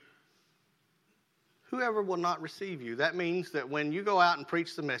 Whoever will not receive you. That means that when you go out and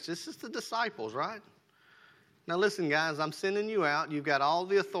preach the message, this is the disciples, right? Now listen, guys, I'm sending you out. You've got all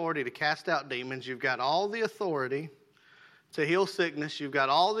the authority to cast out demons. You've got all the authority to heal sickness. You've got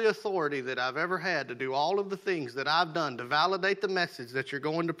all the authority that I've ever had to do all of the things that I've done to validate the message that you're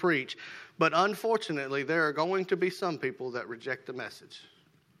going to preach. But unfortunately, there are going to be some people that reject the message.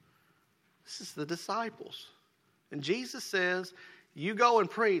 This is the disciples. And Jesus says, you go and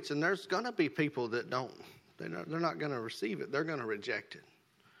preach, and there's going to be people that don't. They're not going to receive it. They're going to reject it.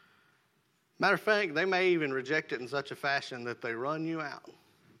 Matter of fact, they may even reject it in such a fashion that they run you out.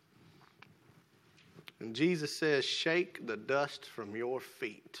 And Jesus says, shake the dust from your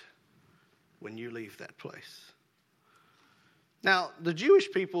feet when you leave that place. Now, the Jewish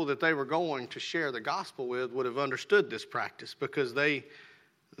people that they were going to share the gospel with would have understood this practice because they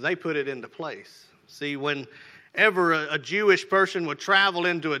put it into place. See, whenever a Jewish person would travel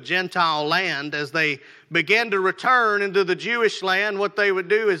into a Gentile land, as they began to return into the Jewish land, what they would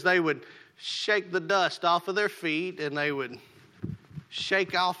do is they would shake the dust off of their feet, and they would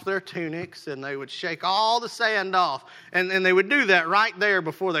shake off their tunics, and they would shake all the sand off. And they would do that right there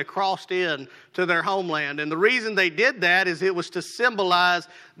before they crossed in to their homeland. And the reason they did that is it was to symbolize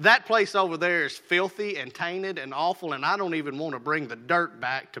that place over there is filthy and tainted and awful, and I don't even want to bring the dirt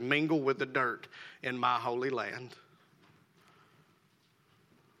back to mingle with the dirt in my holy land.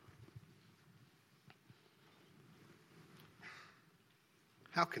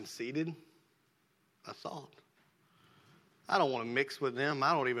 How conceited a thought. I don't want to mix with them.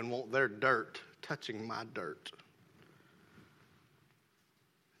 I don't even want their dirt touching my dirt.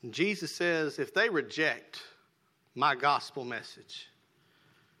 And Jesus says, if they reject my gospel message,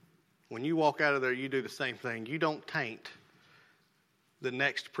 when you walk out of there, you do the same thing. You don't taint the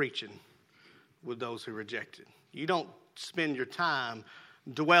next preaching with those who reject it. You don't spend your time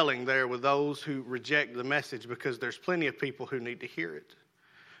dwelling there with those who reject the message, because there's plenty of people who need to hear it.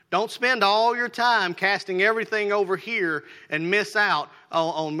 Don't spend all your time casting everything over here and miss out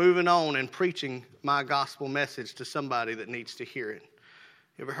on moving on and preaching my gospel message to somebody that needs to hear it.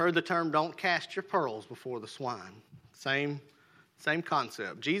 You ever heard the term, don't cast your pearls before the swine? Same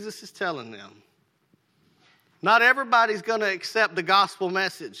concept. Jesus is telling them, not everybody's going to accept the gospel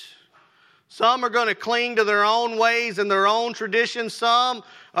message. Some are going to cling to their own ways and their own traditions. Some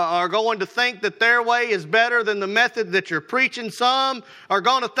are going to think that their way is better than the method that you're preaching. Some are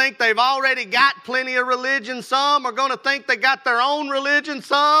going to think they've already got plenty of religion. Some are going to think they got their own religion.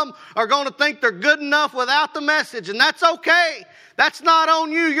 Some are going to think they're good enough without the message. And that's okay. That's not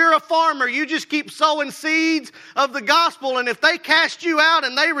on you. You're a farmer. You just keep sowing seeds of the gospel. And if they cast you out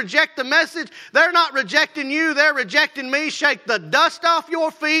and they reject the message, they're not rejecting you. They're rejecting me. Shake the dust off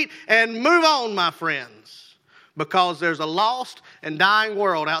your feet and move on, my friends. Because there's a lost and dying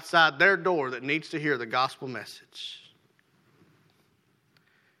world outside their door that needs to hear the gospel message.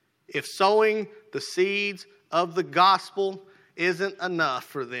 If sowing the seeds of the gospel isn't enough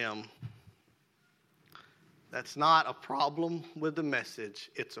for them, that's not a problem with the message.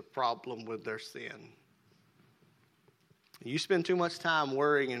 It's a problem with their sin. You spend too much time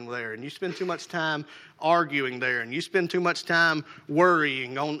worrying there, and you spend too much time arguing there, and you spend too much time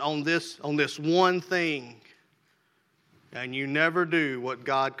worrying on this one thing, and you never do what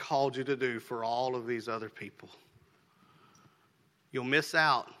God called you to do for all of these other people. You'll miss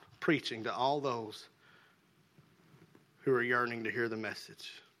out preaching to all those who are yearning to hear the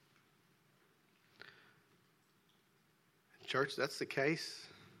message. Church, that's the case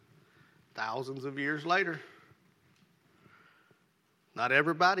thousands of years later. Not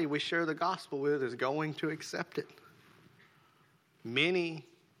everybody we share the gospel with is going to accept it. Many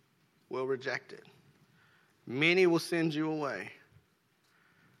will reject it. Many will send you away.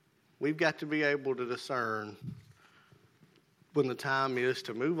 We've got to be able to discern when the time is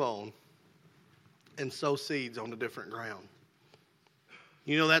to move on and sow seeds on a different ground.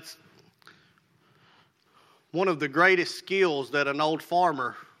 You know, that's one of the greatest skills that an old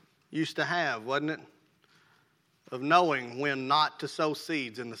farmer used to have, wasn't it? Of knowing when not to sow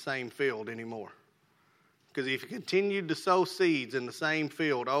seeds in the same field anymore. Because if you continued to sow seeds in the same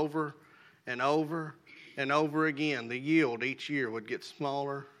field over and over and over again, the yield each year would get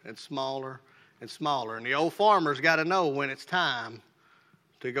smaller and smaller and smaller. And the old farmer's got to know when it's time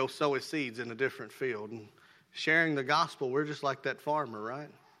to go sow his seeds in a different field. And sharing the gospel, we're just like that farmer, right?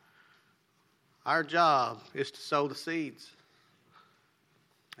 Our job is to sow the seeds.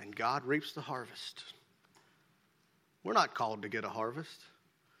 And God reaps the harvest. We're not called to get a harvest.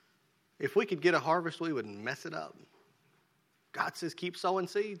 If we could get a harvest, we would mess it up. God says keep sowing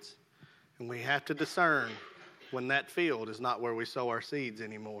seeds. And we have to discern when that field is not where we sow our seeds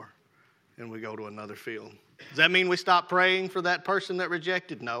anymore and we go to another field. Does that mean we stop praying for that person that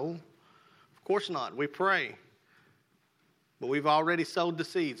rejected? No, of course not. We pray. But we've already sowed the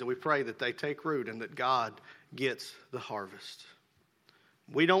seeds, and we pray that they take root and that God gets the harvest.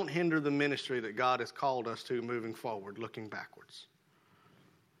 We don't hinder the ministry that God has called us to moving forward, looking backwards.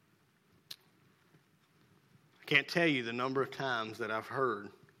 I can't tell you the number of times that I've heard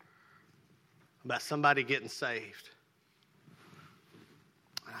about somebody getting saved.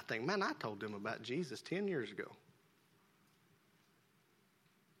 And I think, man, I told them about Jesus 10 years ago.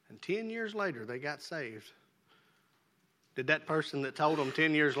 And 10 years later, they got saved. Did that person that told them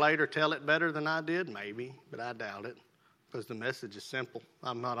 10 years later tell it better than I did? Maybe, but I doubt it. Because the message is simple.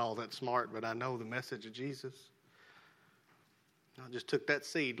 I'm not all that smart, but I know the message of Jesus. I just took that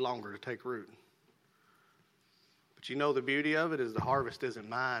seed longer to take root. But you know the beauty of it is the harvest isn't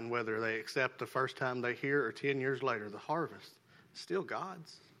mine, whether they accept the first time they hear or 10 years later. The harvest is still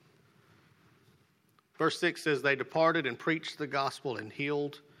God's. Verse 6 says, they departed and preached the gospel and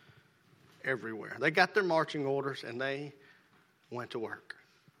healed everywhere. They got their marching orders and they went to work.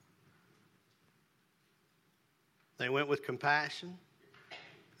 They went with compassion.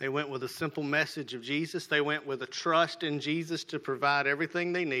 They went with a simple message of Jesus. They went with a trust in Jesus to provide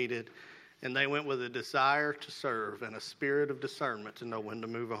everything they needed. And they went with a desire to serve and a spirit of discernment to know when to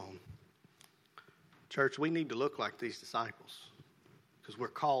move on. Church, we need to look like these disciples because we're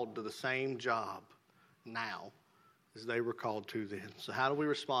called to the same job now as they were called to then. So how do we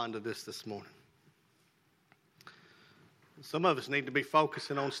respond to this morning? Some of us need to be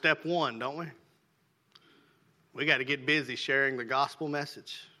focusing on step one, don't we? We got to get busy sharing the gospel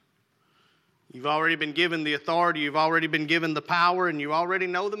message. You've already been given the authority, you've already been given the power, and you already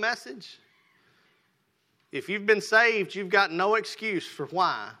know the message. If you've been saved, you've got no excuse for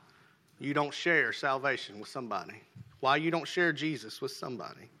why you don't share salvation with somebody, why you don't share Jesus with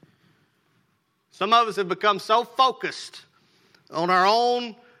somebody. Some of us have become so focused on our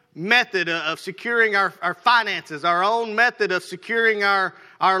own method of securing our finances, our own method of securing our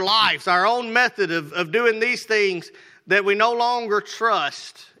lives, our own method of doing these things that we no longer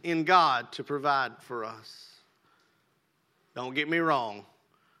trust in God to provide for us. Don't get me wrong.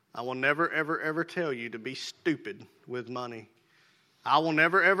 I will never, ever, ever tell you to be stupid with money. I will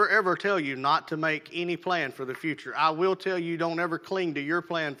never, ever, ever tell you not to make any plan for the future. I will tell you don't ever cling to your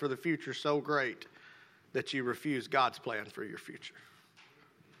plan for the future so great that you refuse God's plan for your future.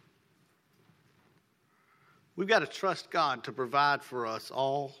 We've got to trust God to provide for us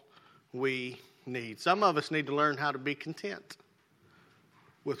all we need. Some of us need to learn how to be content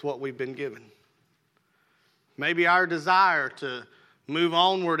with what we've been given. Maybe our desire to move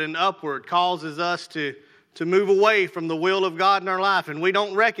onward and upward causes us to move away from the will of God in our life, and we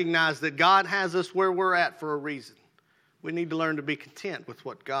don't recognize that God has us where we're at for a reason. We need to learn to be content with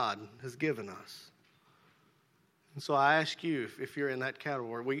what God has given us. And so I ask you, if you're in that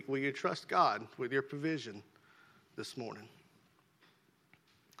category, will you trust God with your provision this morning.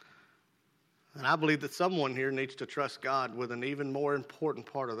 And I believe that someone here needs to trust God with an even more important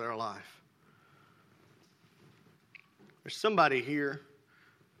part of their life. There's somebody here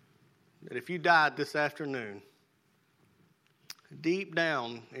that if you died this afternoon, deep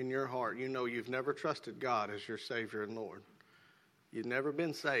down in your heart, you know you've never trusted God as your Savior and Lord. You've never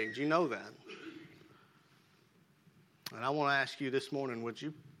been saved. You know that. And I want to ask you this morning, would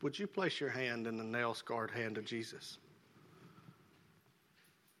you place your hand in the nail-scarred hand of Jesus?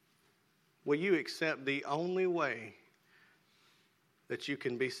 Will you accept the only way that you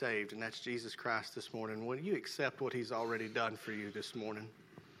can be saved, and that's Jesus Christ this morning? Will you accept what he's already done for you this morning?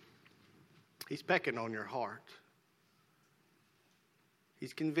 He's pecking on your heart.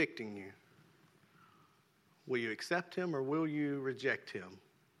 He's convicting you. Will you accept him or will you reject him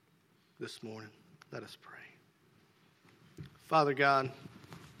this morning? Let us pray. Father God,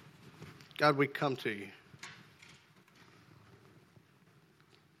 we come to you.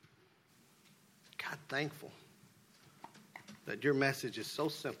 God, thankful that your message is so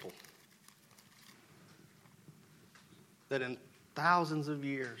simple that in thousands of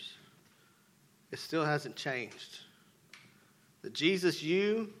years it still hasn't changed. That Jesus,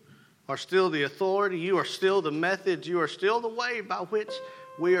 you are still the authority, you are still the method, you are still the way by which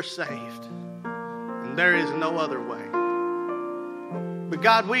we are saved. And there is no other way. But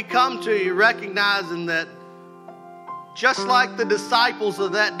God, we come to you recognizing that just like the disciples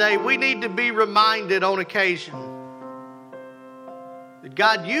of that day, we need to be reminded on occasion that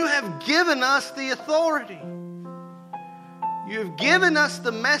God, you have given us the authority. You've given us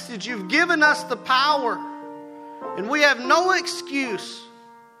the message. You've given us the power. And we have no excuse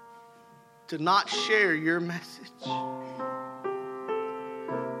to not share your message.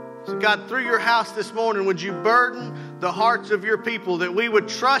 So God, through your house this morning, would you burden the hearts of your people that we would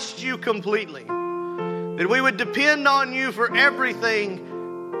trust you completely, that we would depend on you for everything,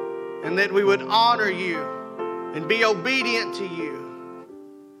 and that we would honor you and be obedient to you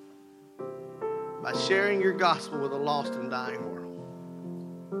by sharing your gospel with a lost and dying world.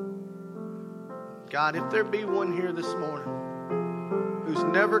 God, if there be one here this morning who's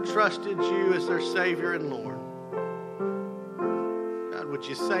never trusted you as their Savior and Lord, God, would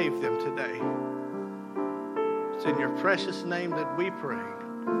you save them today? It's in your precious name that we pray.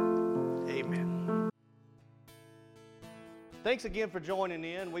 Amen. Thanks again for joining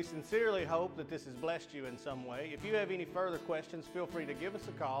in. We sincerely hope that this has blessed you in some way. If you have any further questions, feel free to give us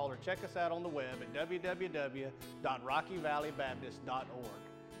a call or check us out on the web at www.rockyvalleybaptist.org.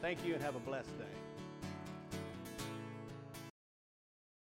 Thank you and have a blessed day.